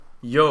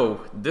Yo,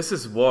 this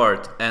is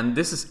Ward, and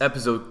this is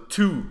episode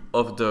 2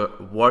 of the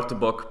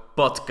Wartebok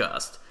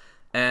podcast.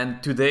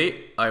 And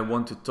today I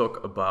want to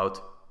talk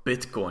about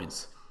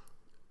bitcoins.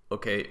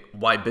 Okay,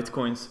 why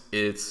bitcoins?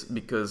 It's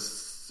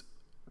because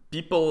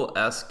people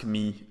ask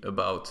me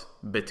about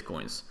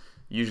bitcoins.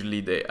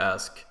 Usually they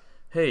ask,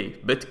 hey,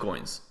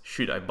 bitcoins,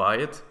 should I buy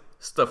it?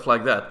 Stuff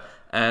like that.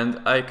 And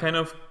I kind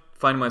of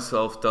find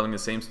myself telling the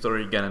same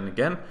story again and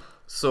again.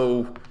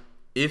 So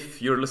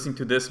if you're listening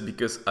to this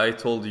because I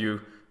told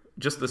you,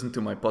 just listen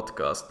to my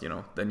podcast,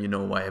 then you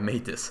know why I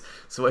made this.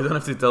 So I don't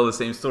have to tell the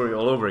same story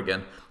all over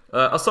again.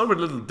 I'll start with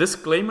a little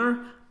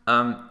disclaimer.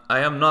 I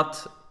am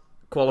not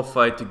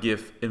qualified to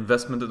give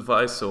investment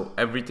advice, so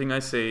everything I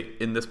say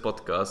in this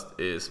podcast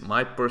is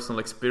my personal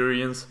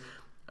experience.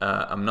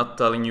 I'm not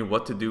telling you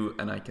what to do,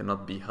 and I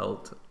cannot be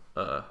held,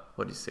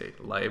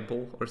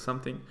 liable or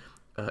something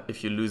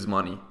if you lose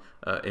money.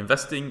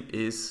 Investing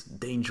is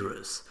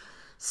dangerous.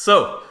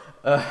 So,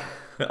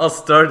 I'll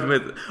start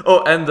with...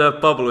 Oh, and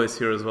Pablo is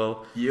here as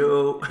well.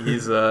 Yo.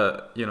 He's,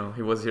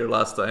 he was here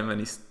last time and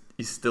he's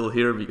still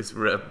here because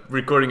we're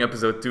recording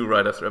episode 2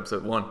 right after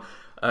episode 1.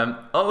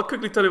 I'll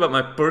quickly tell you about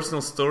my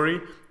personal story,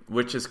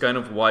 which is kind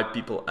of why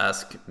people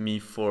ask me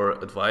for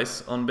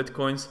advice on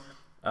Bitcoins.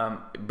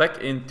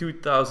 Back in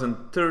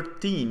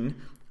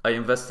 2013, I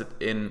invested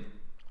in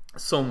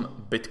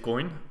some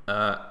Bitcoin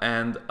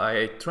and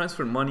I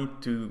transferred money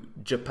to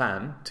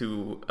Japan,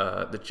 to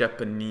the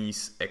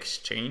Japanese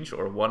exchange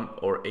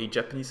or a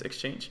Japanese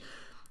exchange.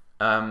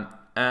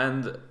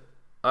 And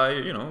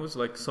I, was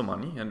like some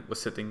money and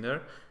was sitting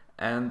there.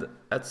 And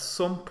at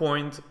some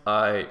point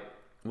I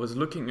was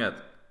looking at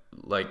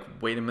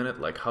wait a minute,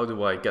 how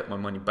do I get my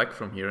money back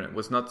from here? And it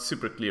was not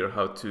super clear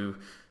how to,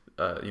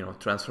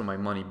 transfer my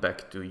money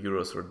back to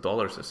euros or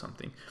dollars or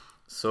something.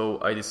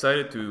 So I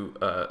decided to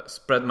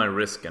spread my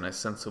risk and I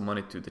sent some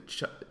money to the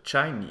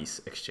Chinese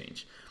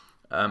exchange.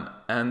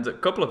 And a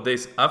couple of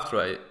days after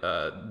I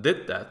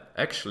did that,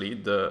 actually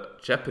the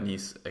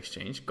Japanese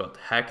exchange got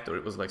hacked, or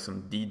it was like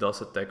some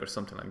DDoS attack or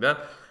something like that.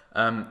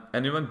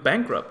 And it went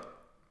bankrupt.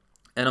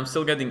 And I'm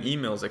still getting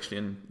emails actually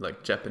in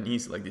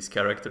Japanese, these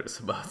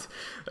characters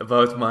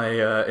about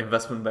my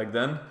investment back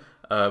then.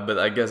 But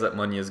I guess that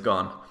money is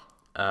gone.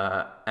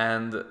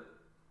 And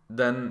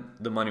then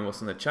the money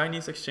was on the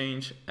Chinese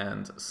exchange,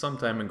 and some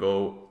time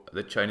ago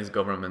the Chinese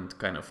government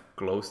kind of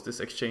closed this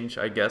exchange,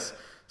 I guess.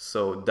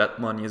 So that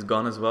money is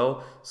gone as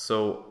well.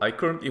 So I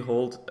currently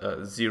hold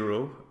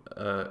zero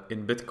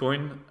in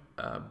Bitcoin,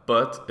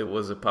 but it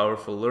was a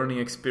powerful learning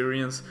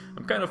experience.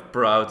 I'm kind of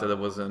proud that I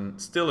was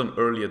still an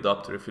early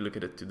adopter. If you look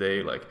at it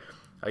today,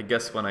 I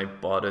guess when I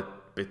bought it,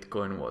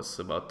 Bitcoin was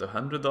about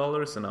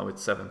 $100, and now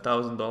it's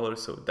 $7,000.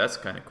 So that's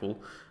kind of cool.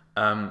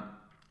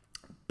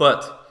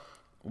 But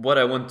what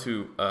I want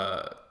to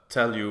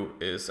tell you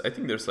is, I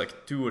think there's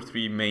 2 or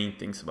 3 main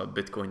things about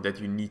Bitcoin that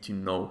you need to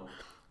know.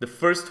 The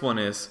first one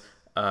is,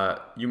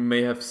 you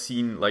may have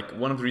seen,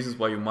 one of the reasons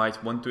why you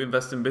might want to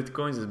invest in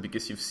Bitcoins is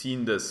because you've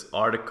seen this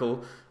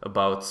article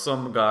about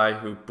some guy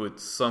who put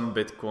some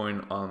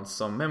Bitcoin on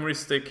some memory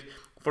stick,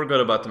 forgot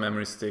about the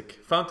memory stick,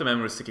 found the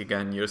memory stick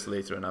again years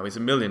later, and now he's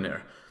a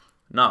millionaire.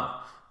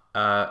 Now,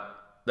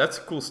 that's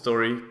a cool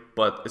story,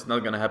 but it's not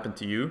going to happen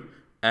to you.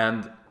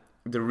 And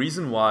the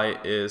reason why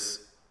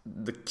is,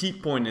 the key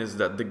point is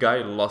that the guy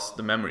lost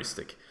the memory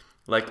stick.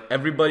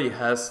 Everybody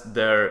has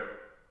their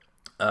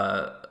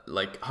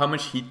how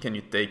much heat can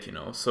you take,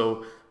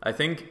 So I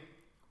think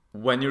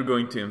when you're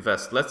going to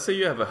invest, let's say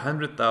you have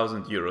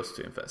 100,000 euros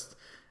to invest,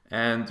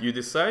 and you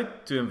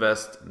decide to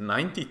invest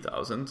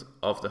 90,000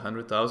 of the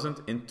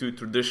 100,000 into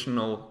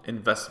traditional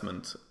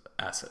investment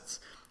assets.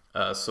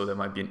 So there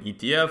might be an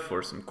ETF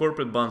or some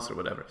corporate bonds or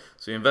whatever.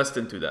 So you invest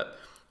into that.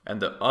 And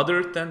the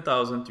other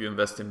 10,000 you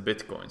invest in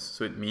Bitcoins.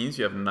 So it means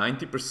you have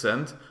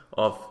 90%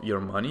 of your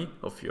money,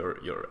 of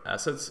your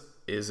assets,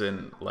 is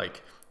in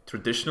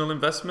traditional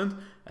investment,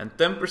 and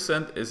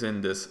 10% is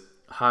in this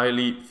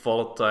highly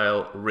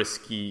volatile,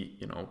 risky,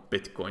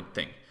 Bitcoin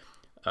thing,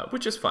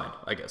 which is fine,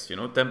 I guess,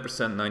 10%,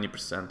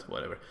 90%,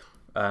 whatever.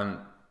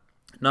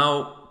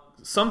 Now,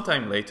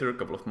 sometime later, a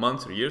couple of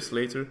months or years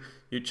later,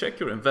 you check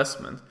your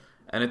investment,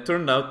 and it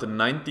turned out the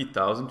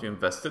 90,000 you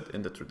invested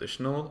in the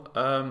traditional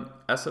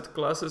asset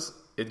classes,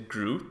 it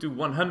grew to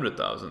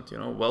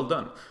 100,000, well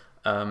done.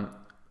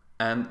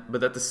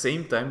 But at the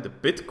same time, the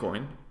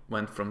Bitcoin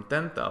went from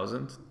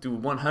 10,000 to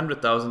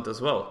 100,000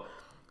 as well.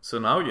 So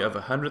now you have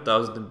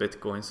 100,000 in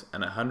Bitcoins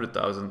and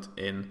 100,000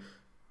 in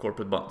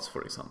corporate bonds,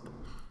 for example.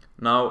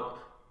 Now,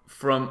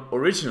 from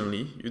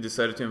originally, you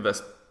decided to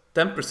invest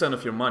 10%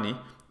 of your money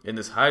in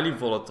this highly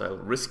volatile,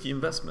 risky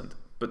investment.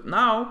 But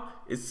now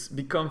it's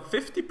become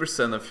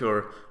 50% of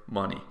your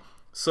money.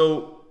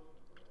 So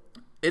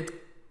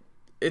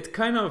it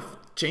kind of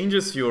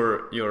changes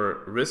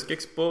your risk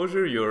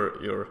exposure,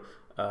 your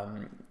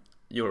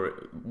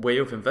way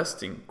of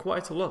investing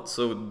quite a lot.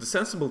 So the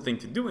sensible thing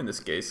to do in this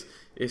case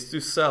is to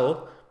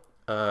sell,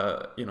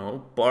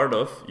 part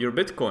of your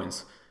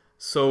Bitcoins.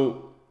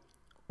 So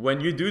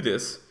when you do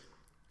this,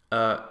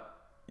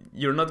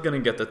 you're not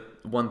going to get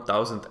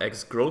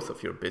 1000x growth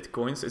of your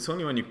Bitcoins. It's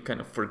only when you kind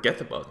of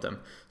forget about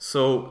them.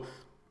 So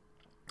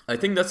I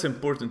think that's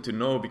important to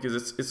know,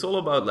 because it's all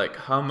about like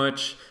how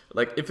much,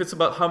 like if it's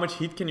about how much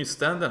heat can you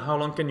stand and how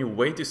long can you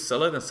wait to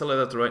sell it and sell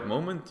it at the right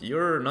moment,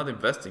 you're not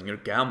investing, you're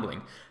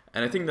gambling.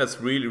 And I think that's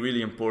really,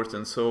 really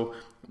important. So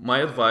my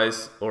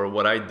advice, or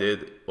what I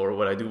did, or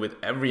what I do with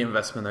every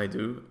investment I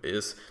do,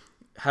 is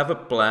have a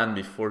plan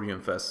before you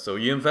invest. So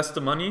you invest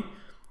the money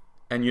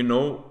and you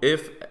know,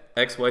 if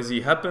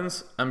XYZ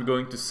happens, I'm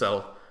going to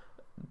sell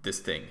this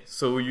thing.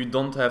 So you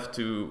don't have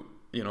to,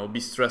 be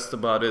stressed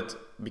about it,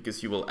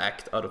 because you will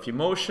act out of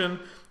emotion.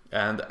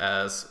 And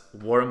as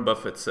Warren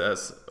Buffett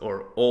says,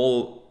 or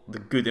all the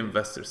good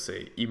investors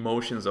say,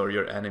 emotions are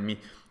your enemy.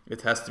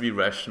 It has to be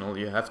rational.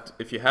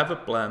 If you have a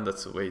plan,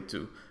 that's a way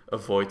to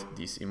avoid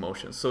these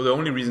emotions. So the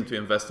only reason to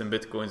invest in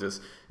Bitcoins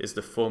is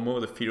the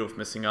FOMO, the fear of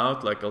missing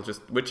out.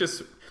 Which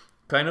is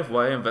kind of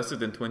why I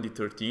invested in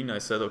 2013. I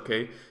said,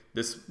 okay,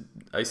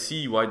 I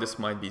see why this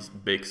might be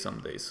big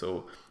someday.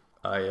 So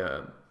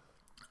I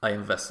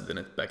invested in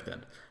it back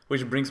then.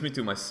 Which brings me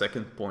to my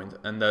second point,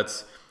 and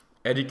that's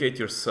educate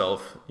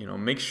yourself.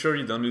 Make sure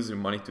you don't lose your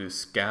money to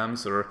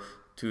scams or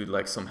to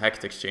like some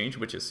hacked exchange,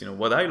 which is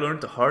what I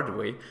learned the hard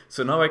way.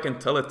 So now I can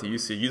tell it to you,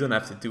 so you don't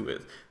have to do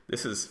it.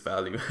 This is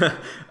value.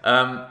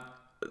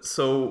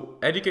 So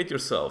educate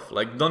yourself.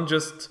 Like, don't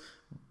just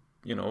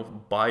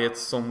buy it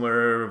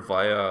somewhere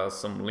via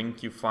some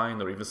link you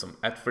find, or even some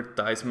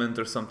advertisement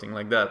or something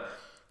like that.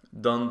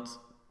 Don't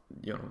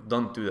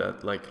do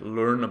that. Like,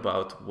 learn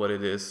about what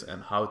it is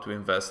and how to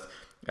invest,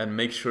 and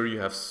make sure you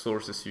have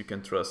sources you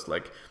can trust.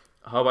 Like,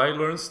 how I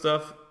learn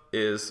stuff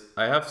is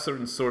I have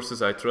certain sources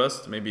I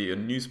trust, maybe a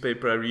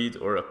newspaper I read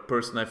or a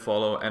person I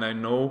follow, and I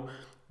know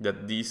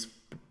that these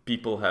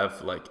people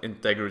have like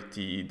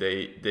integrity.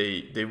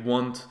 They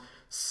won't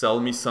sell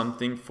me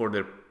something for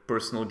their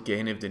personal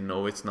gain if they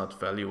know it's not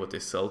value what they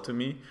sell to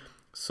me.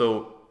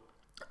 So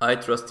I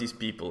trust these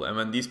people, and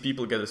when these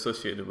people get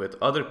associated with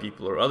other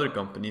people or other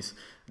companies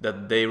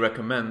that they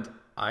recommend,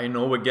 I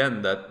know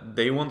again that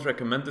they won't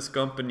recommend this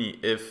company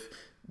if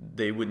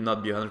they would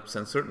not be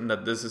 100% certain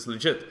that this is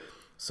legit.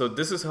 So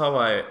this is how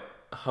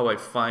I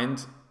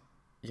find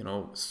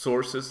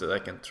sources that I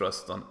can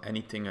trust on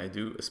anything I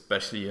do,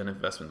 especially an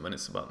investment when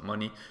it's about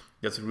money.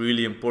 That's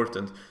really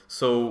important.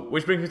 So,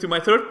 which brings me to my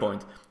third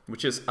point,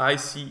 which is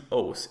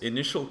ICOs,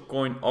 initial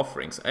coin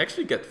offerings. I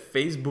actually get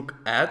Facebook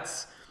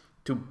ads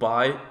to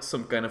buy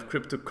some kind of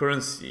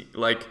cryptocurrency.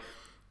 Like,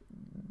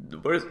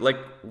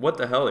 what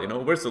the hell,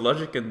 where's the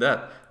logic in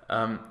that?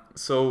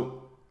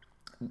 So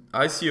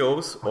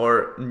ICOs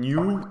are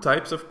new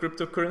types of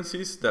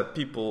cryptocurrencies that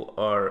people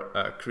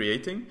are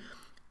creating,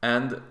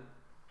 and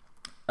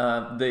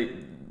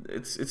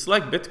it's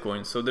like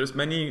Bitcoin. So there's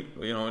many,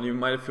 you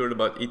might have heard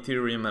about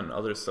Ethereum and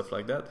other stuff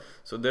like that.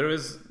 So there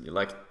is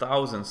like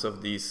thousands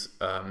of these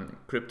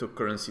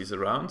cryptocurrencies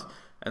around,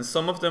 and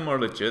some of them are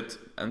legit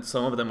and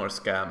some of them are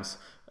scams.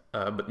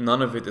 But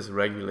none of it is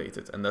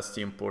regulated, and that's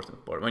the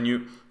important part. When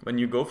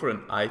you go for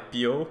an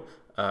IPO,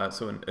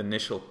 so an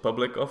initial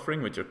public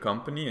offering with your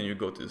company, and you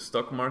go to the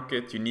stock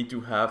market, you need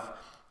to have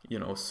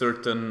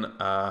certain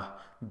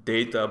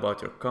data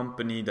about your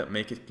company that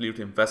make it clear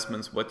to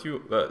investors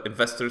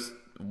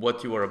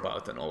what you are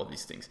about and all of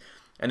these things.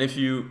 And if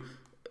you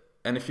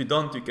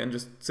don't, you can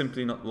just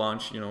simply not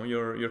launch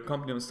your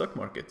company on the stock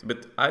market.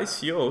 But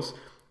ICOs,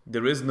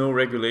 there is no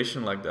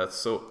regulation like that,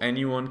 so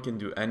anyone can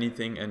do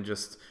anything, and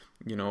just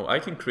I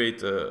can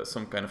create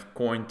some kind of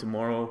coin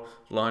tomorrow,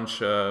 launch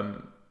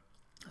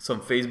some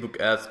Facebook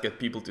ads, get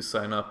people to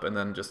sign up, and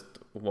then just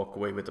walk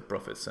away with the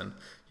profits, and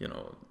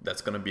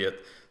that's gonna be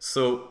it.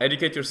 So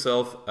educate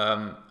yourself.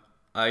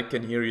 I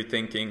can hear you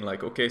thinking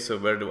like, okay, so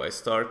where do I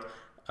start?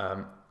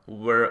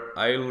 Where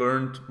I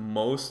learned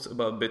most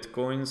about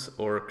Bitcoins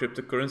or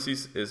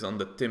cryptocurrencies is on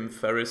the Tim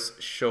Ferriss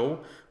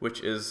show,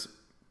 which is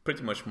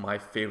pretty much my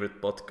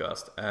favorite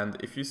podcast. And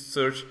if you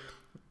search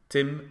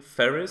Tim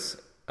Ferriss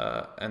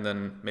and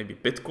then maybe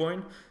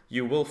Bitcoin,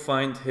 you will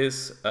find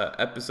his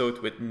episode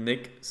with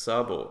Nick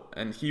Szabo.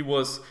 And he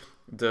was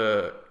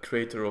the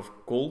creator of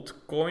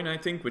Goldcoin, I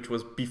think, which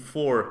was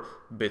before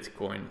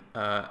Bitcoin.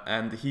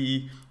 And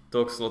he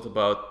talks a lot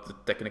about the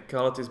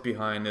technicalities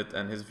behind it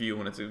and his view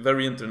on it. It's a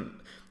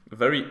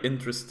very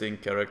interesting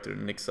character,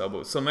 Nick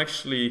Szabo. Some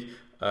actually,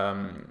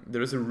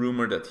 there is a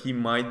rumor that he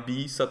might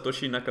be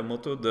Satoshi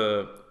Nakamoto,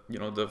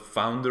 the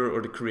founder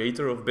or the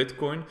creator of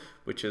Bitcoin,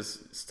 which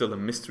is still a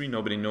mystery.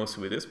 Nobody knows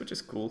who it is, which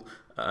is cool.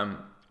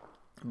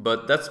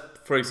 But that's,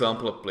 for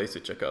example, a place to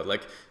check out.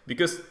 Like,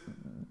 because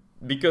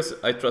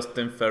I trust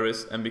Tim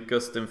Ferriss, and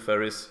because Tim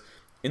Ferriss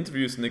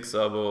interviews Nick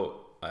Szabo,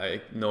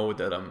 I know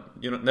that I'm,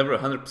 never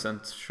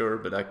 100% sure,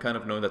 but I kind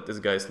of know that this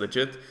guy is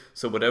legit.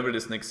 So whatever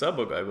this Nick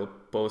Szabo guy will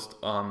post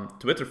on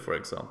Twitter, for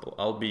example,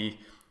 I'll be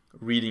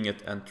reading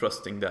it and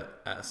trusting that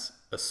as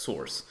a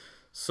source.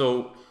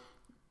 So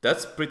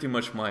that's pretty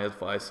much my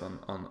advice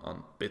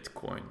on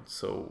Bitcoin.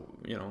 So,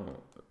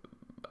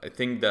 I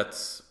think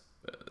that's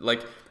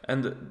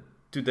and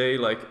today,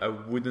 I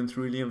wouldn't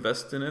really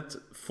invest in it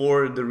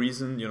for the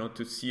reason,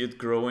 to see it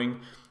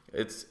growing.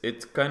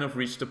 It's kind of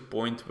reached a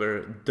point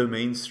where the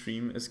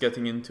mainstream is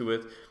getting into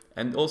it.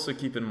 And also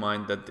keep in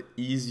mind that the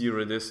easier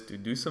it is to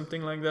do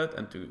something like that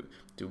and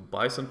to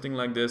buy something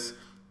like this,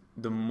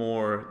 the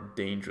more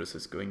dangerous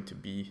it's going to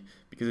be.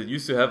 Because it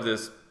used to have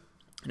this,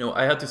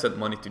 I had to send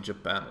money to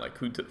Japan. Like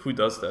who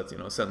does that?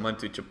 Send money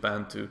to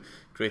Japan to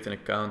create an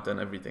account and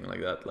everything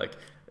like that. Like,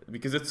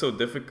 because it's so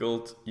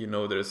difficult,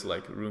 there's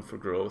like room for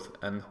growth,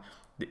 and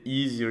the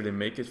easier they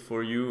make it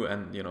for you,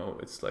 and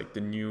it's like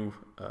the new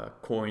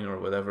coin or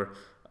whatever.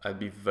 I'd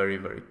be very,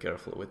 very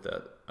careful with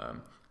that.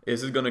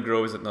 Is it gonna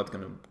grow? Is it not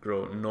gonna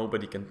grow?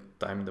 Nobody can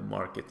time the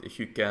market. If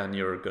you can,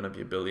 you're gonna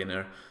be a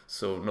billionaire.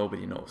 So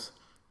nobody knows.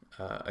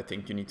 I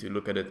think you need to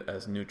look at it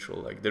as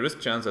neutral. Like, there is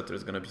chance that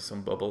there's gonna be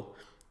some bubble.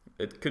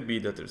 It could be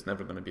that there's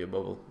never gonna be a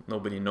bubble.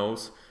 Nobody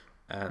knows,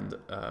 and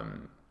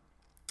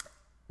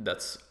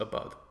that's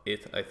about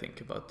it. I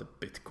think about the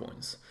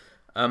Bitcoins.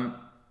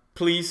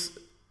 Please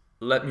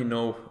let me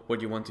know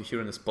what you want to hear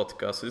in this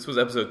podcast. So this was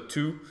episode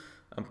 2.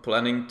 I'm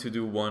planning to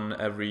do one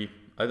every,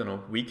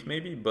 week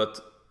maybe, but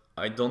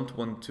I don't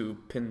want to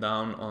pin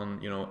down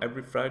on,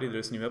 every Friday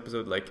there's a new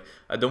episode. Like,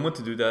 I don't want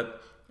to do that.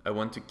 I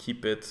want to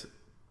keep it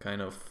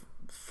kind of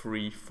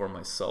free for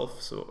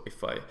myself. So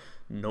if I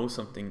know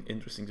something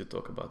interesting to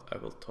talk about, I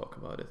will talk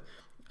about it.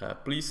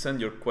 Please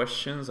send your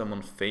questions. I'm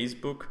on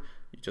Facebook.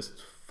 You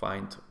just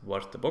find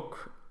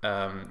Wartebok,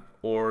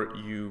 or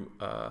you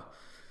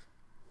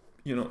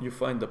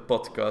find the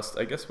podcast.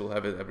 I guess we'll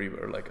have it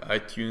everywhere, like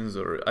iTunes,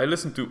 or I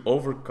listen to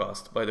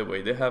Overcast, by the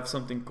way. They have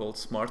something called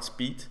Smart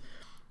Speed,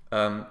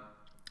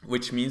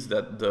 which means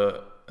that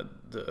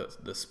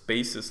the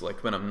spaces,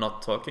 like when I'm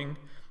not talking,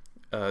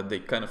 they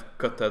kind of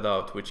cut that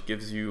out, which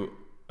gives you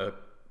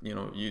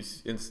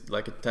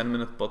like a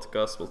 10-minute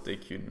podcast will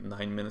take you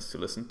 9 minutes to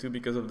listen to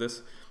because of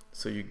this.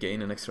 So you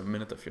gain an extra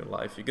minute of your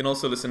life. You can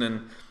also listen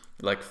in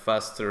like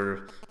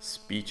faster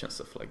speech and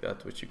stuff like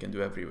that, which you can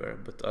do everywhere.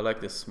 But I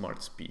like this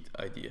Smart Speed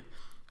idea.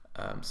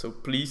 So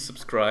please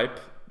subscribe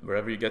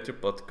wherever you get your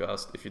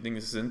podcast. If you think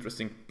this is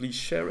interesting, please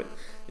share it.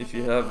 If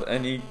you have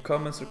any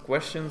comments or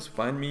questions,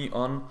 find me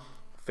on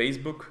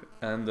Facebook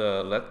and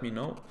let me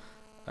know.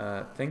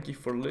 Thank you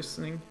for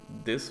listening.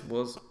 This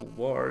was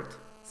Ward.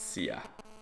 See ya.